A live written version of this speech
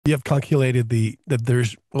You have calculated that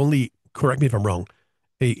there's only, correct me if I'm wrong,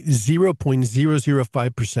 a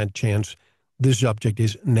 0.005% chance this object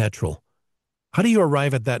is natural. How do you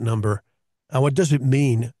arrive at that number? And what does it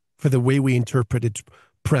mean for the way we interpret its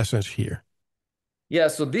presence here? Yeah,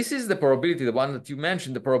 so this is the probability, the one that you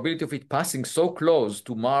mentioned, the probability of it passing so close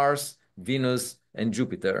to Mars, Venus, and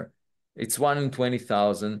Jupiter. It's 1 in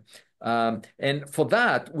 20,000. And for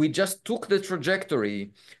that, we just took the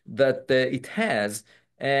trajectory that it has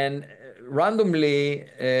and randomly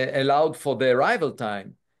allowed for the arrival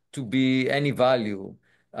time to be any value.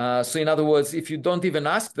 So in other words, if you don't even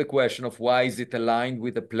ask the question of why is it aligned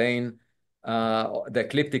with the plane, the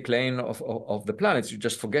ecliptic plane of the planets, you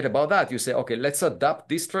just forget about that. You say, okay, let's adapt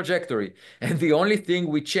this trajectory. And the only thing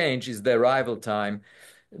we change is the arrival time.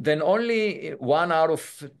 Then only 1 out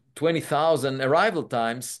of 20,000 arrival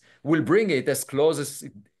times will bring it as close as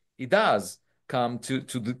it does come to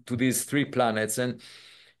these three planets. And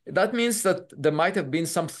that means that there might have been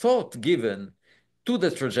some thought given to the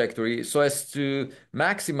trajectory so as to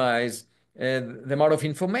maximize the amount of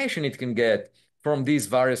information it can get from these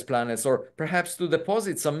various planets, or perhaps to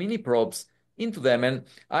deposit some mini probes into them. And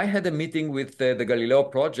I had a meeting with the Galileo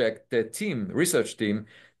project team, research team,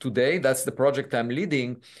 today. That's the project I'm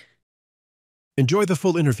leading. Enjoy the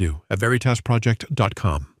full interview at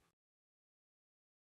veritasproject.com.